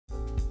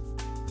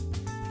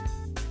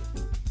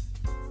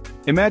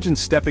Imagine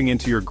stepping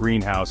into your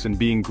greenhouse and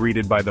being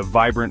greeted by the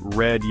vibrant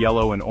red,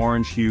 yellow, and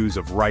orange hues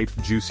of ripe,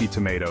 juicy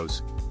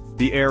tomatoes.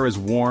 The air is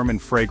warm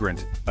and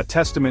fragrant, a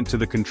testament to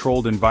the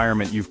controlled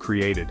environment you've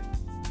created.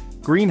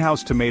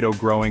 Greenhouse tomato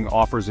growing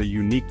offers a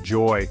unique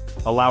joy,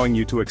 allowing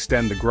you to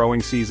extend the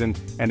growing season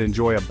and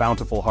enjoy a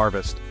bountiful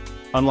harvest.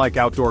 Unlike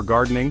outdoor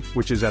gardening,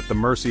 which is at the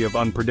mercy of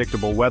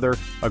unpredictable weather,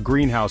 a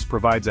greenhouse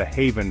provides a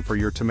haven for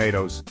your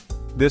tomatoes.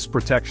 This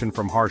protection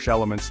from harsh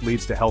elements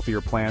leads to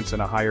healthier plants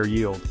and a higher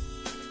yield.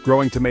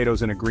 Growing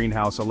tomatoes in a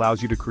greenhouse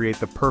allows you to create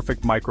the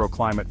perfect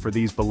microclimate for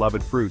these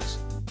beloved fruits.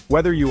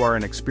 Whether you are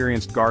an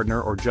experienced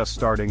gardener or just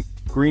starting,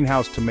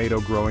 greenhouse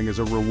tomato growing is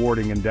a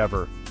rewarding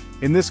endeavor.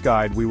 In this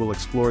guide, we will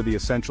explore the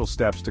essential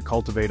steps to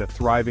cultivate a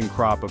thriving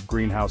crop of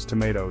greenhouse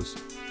tomatoes.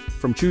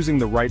 From choosing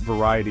the right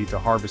variety to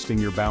harvesting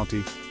your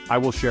bounty, I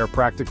will share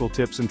practical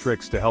tips and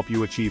tricks to help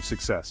you achieve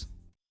success.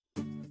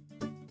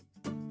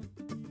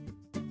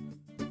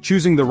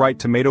 Choosing the right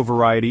tomato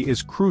variety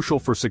is crucial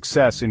for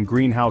success in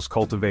greenhouse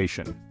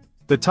cultivation.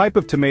 The type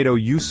of tomato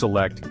you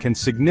select can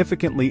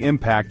significantly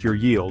impact your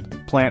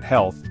yield, plant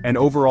health, and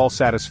overall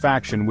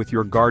satisfaction with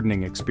your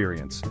gardening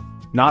experience.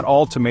 Not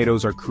all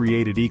tomatoes are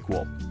created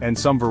equal, and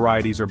some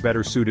varieties are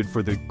better suited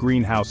for the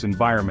greenhouse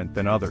environment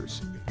than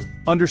others.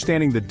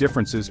 Understanding the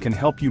differences can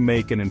help you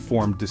make an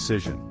informed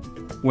decision.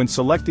 When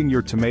selecting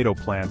your tomato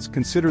plants,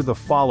 consider the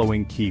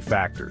following key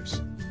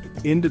factors.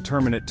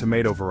 Indeterminate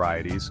tomato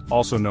varieties,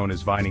 also known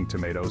as vining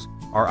tomatoes,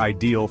 are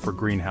ideal for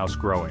greenhouse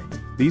growing.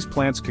 These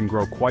plants can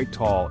grow quite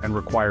tall and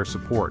require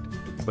support,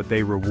 but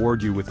they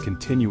reward you with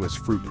continuous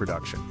fruit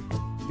production.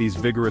 These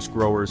vigorous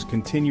growers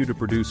continue to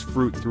produce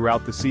fruit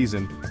throughout the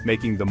season,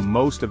 making the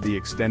most of the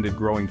extended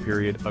growing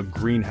period a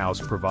greenhouse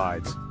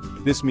provides.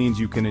 This means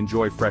you can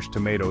enjoy fresh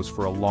tomatoes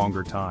for a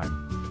longer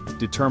time.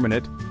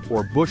 Determinate,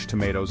 or bush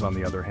tomatoes on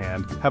the other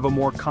hand, have a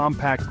more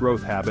compact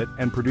growth habit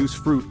and produce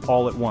fruit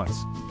all at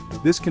once.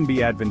 This can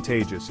be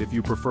advantageous if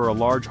you prefer a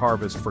large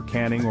harvest for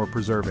canning or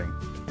preserving.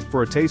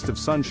 For a taste of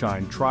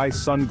sunshine, try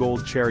Sun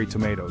Gold cherry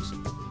tomatoes.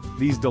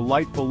 These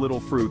delightful little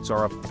fruits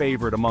are a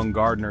favorite among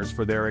gardeners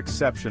for their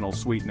exceptional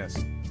sweetness.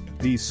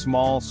 These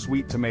small,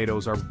 sweet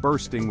tomatoes are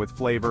bursting with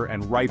flavor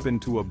and ripen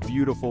to a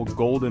beautiful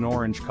golden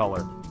orange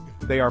color.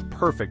 They are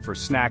perfect for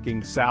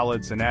snacking,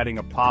 salads, and adding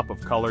a pop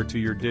of color to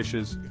your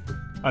dishes.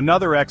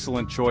 Another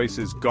excellent choice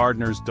is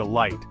Gardener's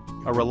Delight,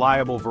 a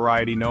reliable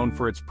variety known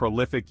for its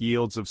prolific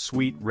yields of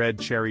sweet red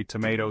cherry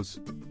tomatoes.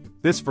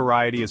 This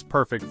variety is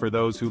perfect for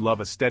those who love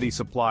a steady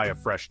supply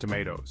of fresh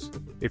tomatoes.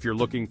 If you're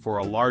looking for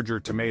a larger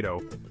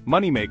tomato,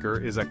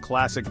 Moneymaker is a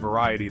classic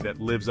variety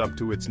that lives up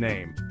to its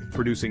name,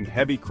 producing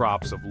heavy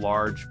crops of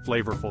large,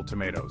 flavorful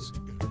tomatoes.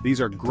 These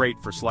are great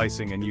for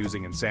slicing and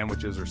using in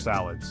sandwiches or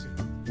salads.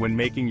 When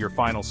making your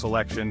final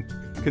selection,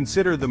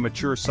 consider the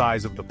mature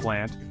size of the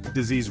plant,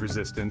 disease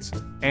resistance,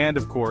 and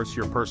of course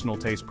your personal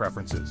taste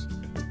preferences.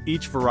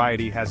 Each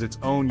variety has its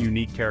own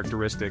unique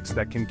characteristics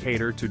that can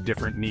cater to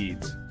different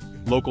needs.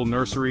 Local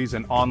nurseries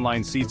and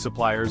online seed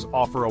suppliers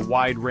offer a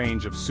wide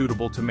range of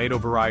suitable tomato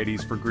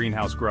varieties for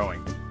greenhouse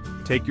growing.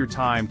 Take your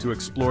time to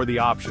explore the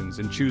options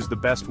and choose the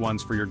best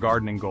ones for your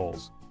gardening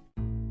goals.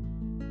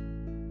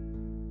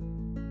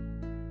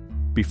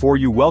 Before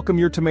you welcome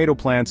your tomato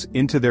plants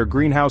into their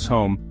greenhouse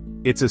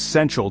home, it's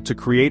essential to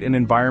create an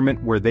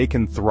environment where they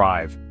can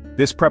thrive.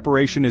 This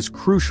preparation is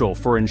crucial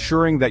for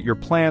ensuring that your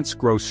plants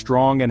grow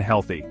strong and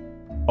healthy.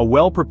 A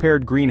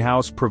well-prepared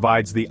greenhouse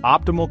provides the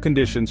optimal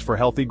conditions for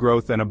healthy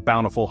growth and a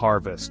bountiful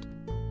harvest.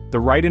 The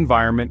right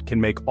environment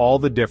can make all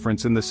the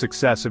difference in the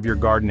success of your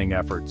gardening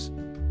efforts.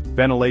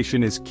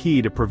 Ventilation is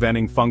key to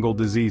preventing fungal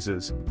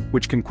diseases,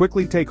 which can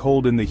quickly take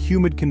hold in the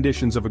humid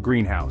conditions of a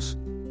greenhouse.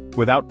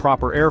 Without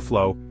proper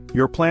airflow,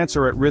 your plants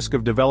are at risk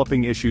of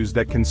developing issues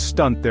that can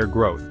stunt their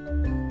growth.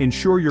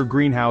 Ensure your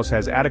greenhouse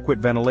has adequate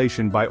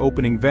ventilation by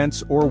opening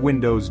vents or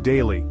windows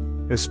daily,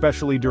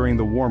 especially during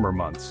the warmer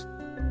months.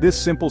 This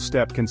simple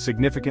step can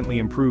significantly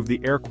improve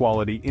the air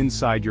quality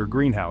inside your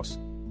greenhouse.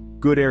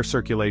 Good air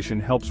circulation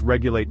helps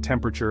regulate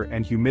temperature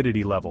and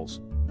humidity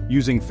levels.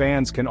 Using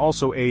fans can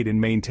also aid in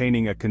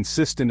maintaining a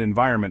consistent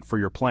environment for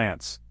your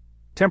plants.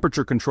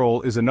 Temperature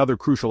control is another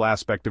crucial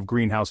aspect of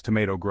greenhouse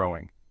tomato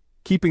growing.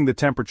 Keeping the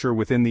temperature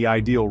within the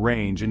ideal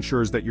range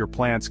ensures that your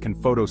plants can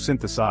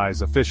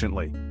photosynthesize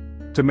efficiently.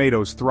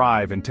 Tomatoes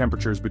thrive in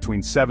temperatures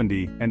between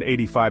 70 and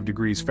 85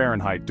 degrees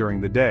Fahrenheit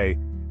during the day,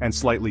 and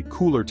slightly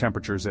cooler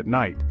temperatures at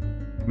night.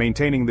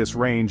 Maintaining this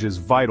range is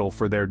vital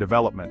for their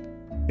development.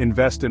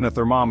 Invest in a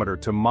thermometer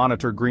to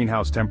monitor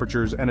greenhouse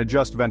temperatures and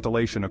adjust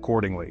ventilation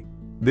accordingly.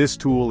 This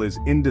tool is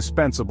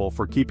indispensable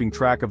for keeping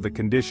track of the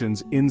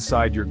conditions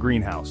inside your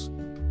greenhouse.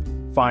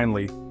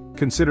 Finally,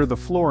 consider the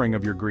flooring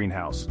of your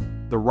greenhouse.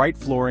 The right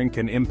flooring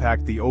can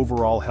impact the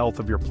overall health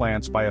of your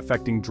plants by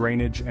affecting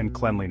drainage and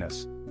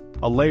cleanliness.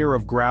 A layer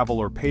of gravel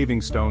or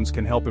paving stones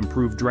can help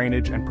improve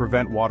drainage and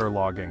prevent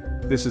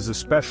waterlogging. This is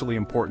especially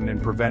important in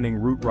preventing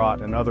root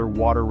rot and other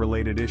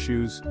water-related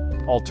issues.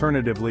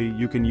 Alternatively,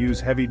 you can use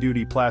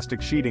heavy-duty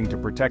plastic sheeting to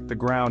protect the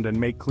ground and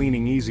make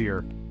cleaning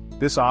easier.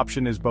 This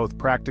option is both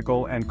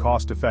practical and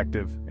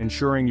cost-effective,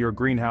 ensuring your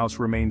greenhouse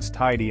remains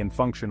tidy and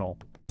functional.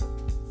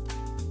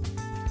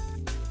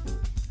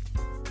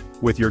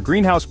 With your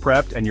greenhouse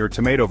prepped and your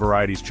tomato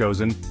varieties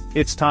chosen,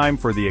 it's time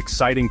for the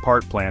exciting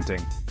part: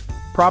 planting.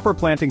 Proper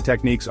planting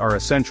techniques are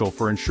essential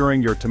for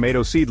ensuring your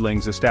tomato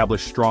seedlings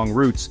establish strong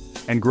roots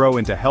and grow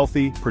into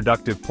healthy,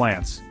 productive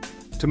plants.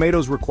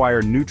 Tomatoes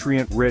require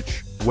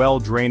nutrient-rich,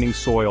 well-draining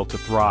soil to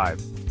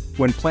thrive.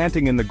 When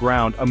planting in the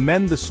ground,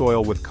 amend the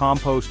soil with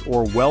compost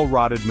or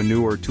well-rotted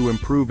manure to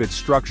improve its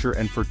structure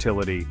and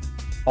fertility.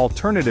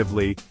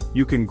 Alternatively,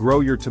 you can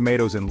grow your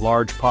tomatoes in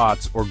large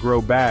pots or grow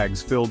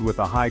bags filled with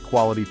a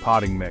high-quality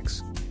potting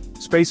mix.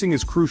 Spacing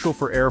is crucial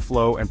for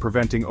airflow and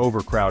preventing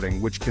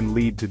overcrowding, which can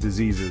lead to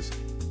diseases.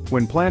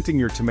 When planting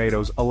your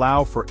tomatoes,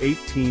 allow for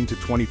 18 to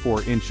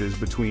 24 inches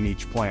between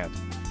each plant.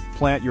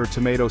 Plant your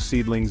tomato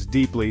seedlings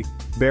deeply,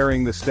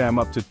 burying the stem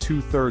up to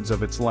 2/3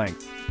 of its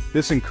length.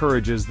 This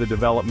encourages the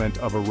development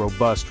of a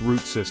robust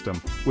root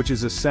system, which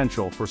is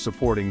essential for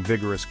supporting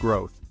vigorous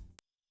growth.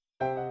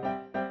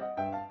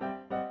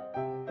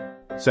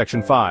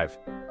 Section 5.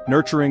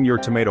 Nurturing your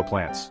tomato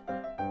plants.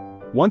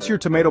 Once your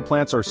tomato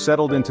plants are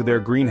settled into their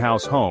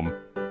greenhouse home,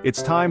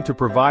 it's time to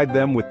provide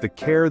them with the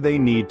care they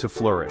need to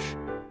flourish.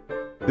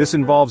 This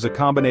involves a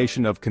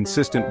combination of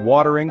consistent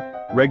watering,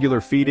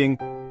 regular feeding,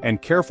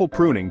 and careful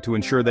pruning to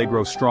ensure they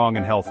grow strong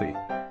and healthy.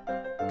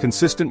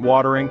 Consistent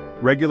watering,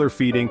 regular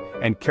feeding,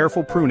 and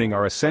careful pruning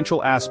are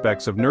essential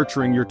aspects of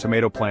nurturing your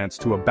tomato plants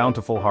to a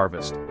bountiful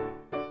harvest.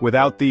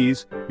 Without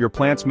these, your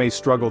plants may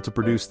struggle to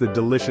produce the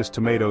delicious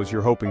tomatoes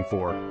you're hoping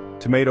for.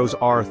 Tomatoes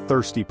are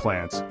thirsty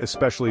plants,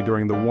 especially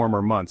during the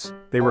warmer months.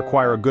 They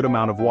require a good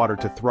amount of water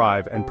to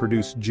thrive and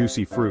produce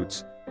juicy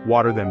fruits.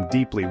 Water them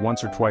deeply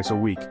once or twice a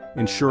week,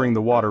 ensuring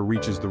the water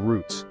reaches the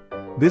roots.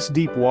 This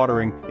deep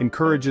watering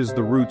encourages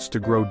the roots to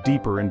grow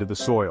deeper into the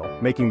soil,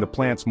 making the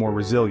plants more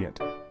resilient.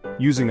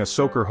 Using a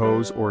soaker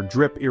hose or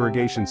drip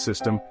irrigation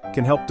system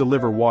can help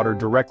deliver water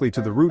directly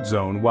to the root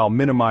zone while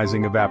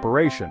minimizing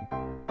evaporation.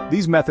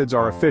 These methods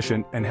are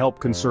efficient and help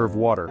conserve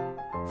water.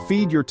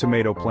 Feed your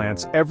tomato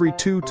plants every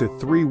 2 to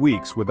 3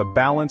 weeks with a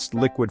balanced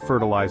liquid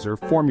fertilizer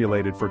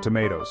formulated for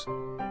tomatoes.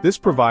 This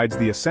provides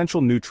the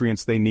essential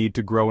nutrients they need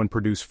to grow and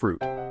produce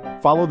fruit.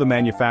 Follow the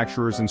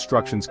manufacturer's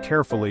instructions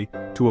carefully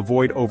to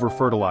avoid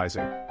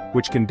over-fertilizing,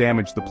 which can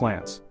damage the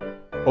plants.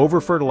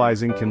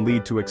 Over-fertilizing can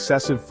lead to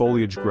excessive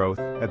foliage growth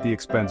at the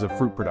expense of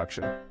fruit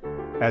production.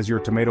 As your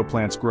tomato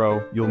plants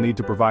grow, you'll need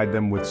to provide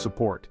them with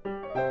support.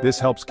 This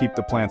helps keep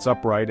the plants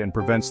upright and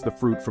prevents the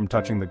fruit from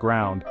touching the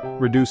ground,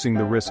 reducing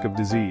the risk of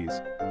disease.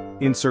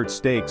 Insert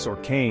stakes or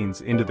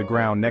canes into the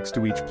ground next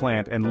to each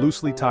plant and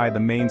loosely tie the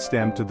main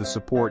stem to the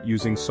support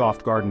using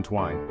soft garden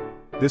twine.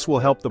 This will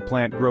help the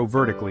plant grow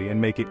vertically and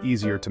make it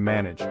easier to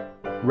manage.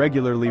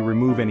 Regularly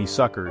remove any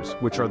suckers,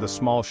 which are the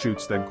small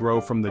shoots that grow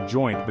from the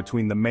joint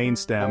between the main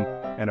stem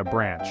and a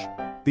branch.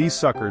 These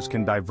suckers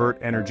can divert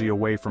energy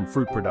away from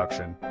fruit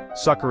production.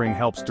 Suckering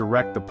helps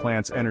direct the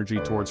plant's energy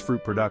towards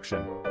fruit production.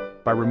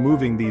 By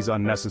removing these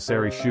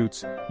unnecessary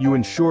shoots, you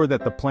ensure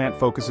that the plant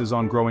focuses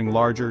on growing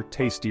larger,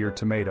 tastier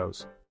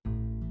tomatoes.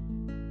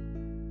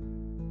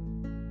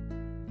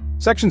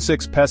 Section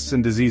 6. Pests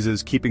and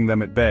diseases, keeping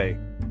them at bay.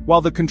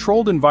 While the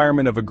controlled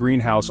environment of a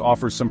greenhouse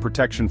offers some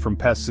protection from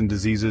pests and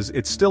diseases,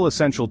 it's still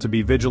essential to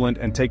be vigilant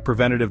and take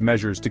preventative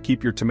measures to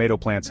keep your tomato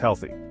plants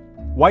healthy.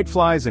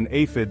 Whiteflies and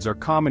aphids are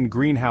common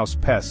greenhouse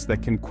pests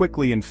that can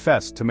quickly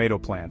infest tomato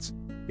plants.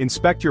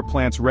 Inspect your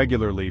plants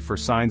regularly for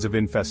signs of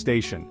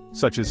infestation,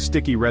 such as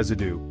sticky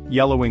residue,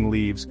 yellowing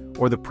leaves,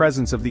 or the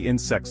presence of the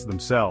insects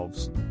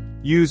themselves.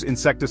 Use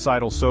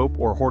insecticidal soap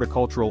or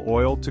horticultural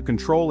oil to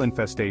control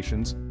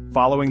infestations,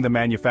 following the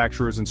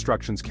manufacturer's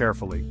instructions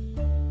carefully.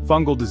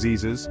 Fungal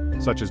diseases,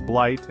 such as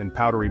blight and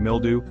powdery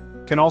mildew,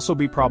 can also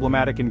be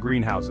problematic in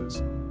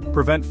greenhouses.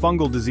 Prevent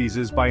fungal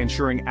diseases by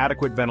ensuring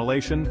adequate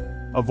ventilation,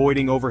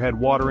 avoiding overhead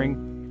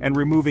watering, and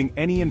removing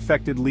any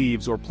infected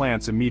leaves or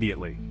plants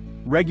immediately.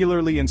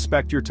 Regularly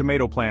inspect your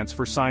tomato plants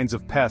for signs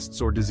of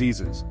pests or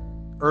diseases.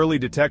 Early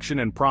detection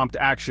and prompt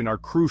action are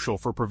crucial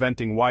for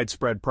preventing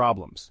widespread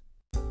problems.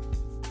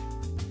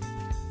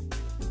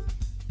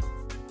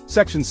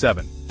 Section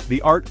 7.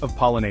 The art of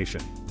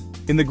pollination.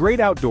 In the great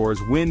outdoors,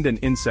 wind and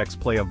insects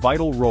play a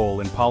vital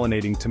role in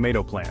pollinating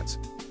tomato plants.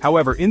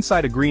 However,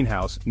 inside a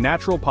greenhouse,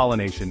 natural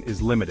pollination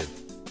is limited.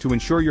 To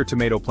ensure your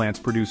tomato plants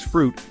produce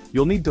fruit,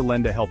 you'll need to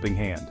lend a helping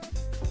hand.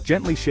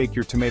 Gently shake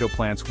your tomato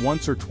plants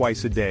once or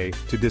twice a day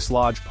to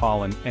dislodge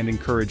pollen and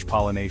encourage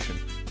pollination.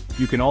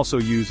 You can also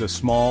use a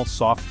small,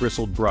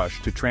 soft-bristled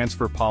brush to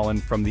transfer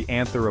pollen from the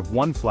anther of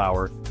one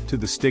flower to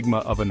the stigma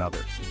of another.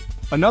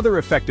 Another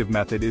effective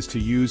method is to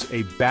use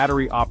a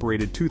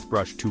battery-operated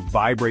toothbrush to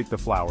vibrate the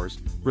flowers,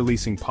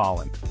 releasing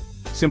pollen.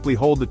 Simply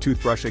hold the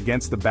toothbrush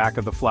against the back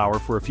of the flower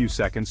for a few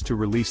seconds to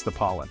release the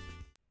pollen.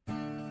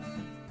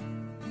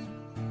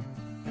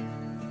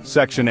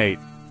 Section 8.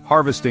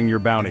 Harvesting your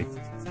bounty.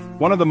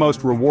 One of the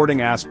most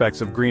rewarding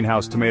aspects of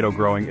greenhouse tomato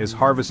growing is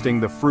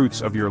harvesting the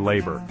fruits of your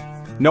labor.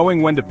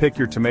 Knowing when to pick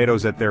your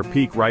tomatoes at their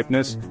peak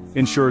ripeness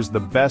ensures the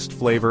best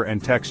flavor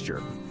and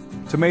texture.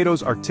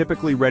 Tomatoes are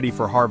typically ready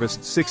for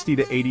harvest 60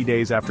 to 80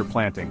 days after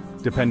planting,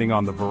 depending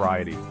on the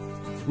variety.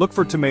 Look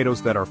for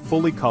tomatoes that are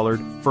fully colored,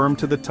 firm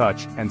to the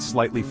touch, and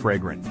slightly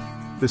fragrant.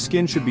 The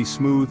skin should be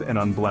smooth and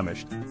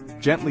unblemished.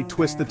 Gently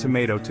twist the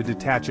tomato to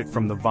detach it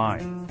from the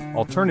vine.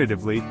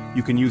 Alternatively,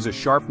 you can use a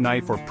sharp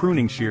knife or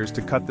pruning shears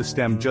to cut the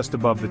stem just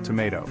above the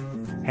tomato.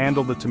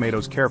 Handle the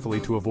tomatoes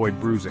carefully to avoid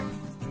bruising.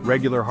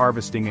 Regular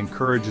harvesting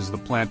encourages the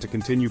plant to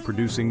continue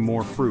producing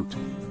more fruit.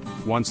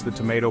 Once the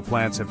tomato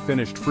plants have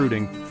finished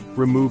fruiting,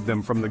 remove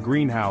them from the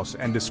greenhouse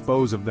and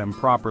dispose of them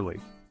properly.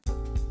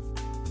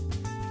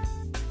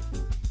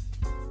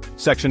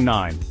 Section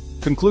 9.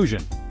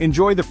 Conclusion.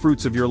 Enjoy the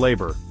fruits of your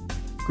labor.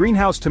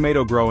 Greenhouse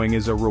tomato growing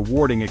is a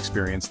rewarding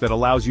experience that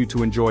allows you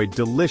to enjoy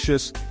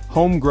delicious,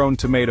 homegrown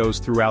tomatoes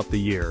throughout the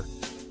year.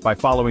 By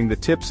following the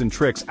tips and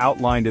tricks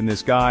outlined in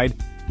this guide,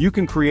 you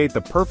can create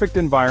the perfect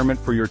environment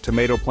for your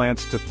tomato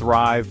plants to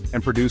thrive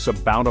and produce a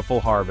bountiful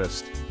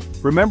harvest.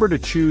 Remember to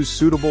choose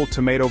suitable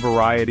tomato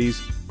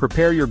varieties,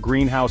 prepare your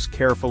greenhouse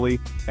carefully,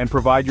 and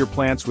provide your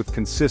plants with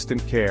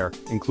consistent care,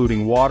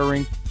 including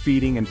watering,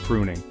 feeding, and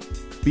pruning.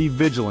 Be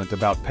vigilant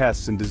about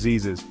pests and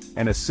diseases,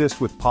 and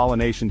assist with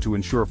pollination to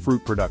ensure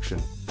fruit production.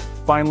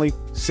 Finally,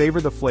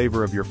 savor the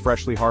flavor of your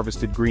freshly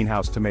harvested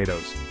greenhouse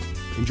tomatoes.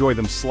 Enjoy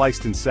them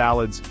sliced in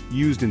salads,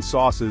 used in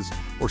sauces,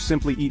 or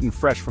simply eaten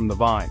fresh from the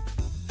vine.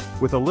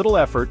 With a little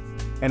effort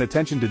and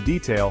attention to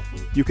detail,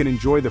 you can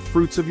enjoy the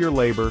fruits of your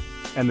labor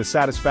and the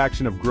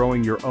satisfaction of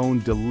growing your own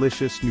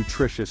delicious,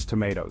 nutritious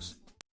tomatoes.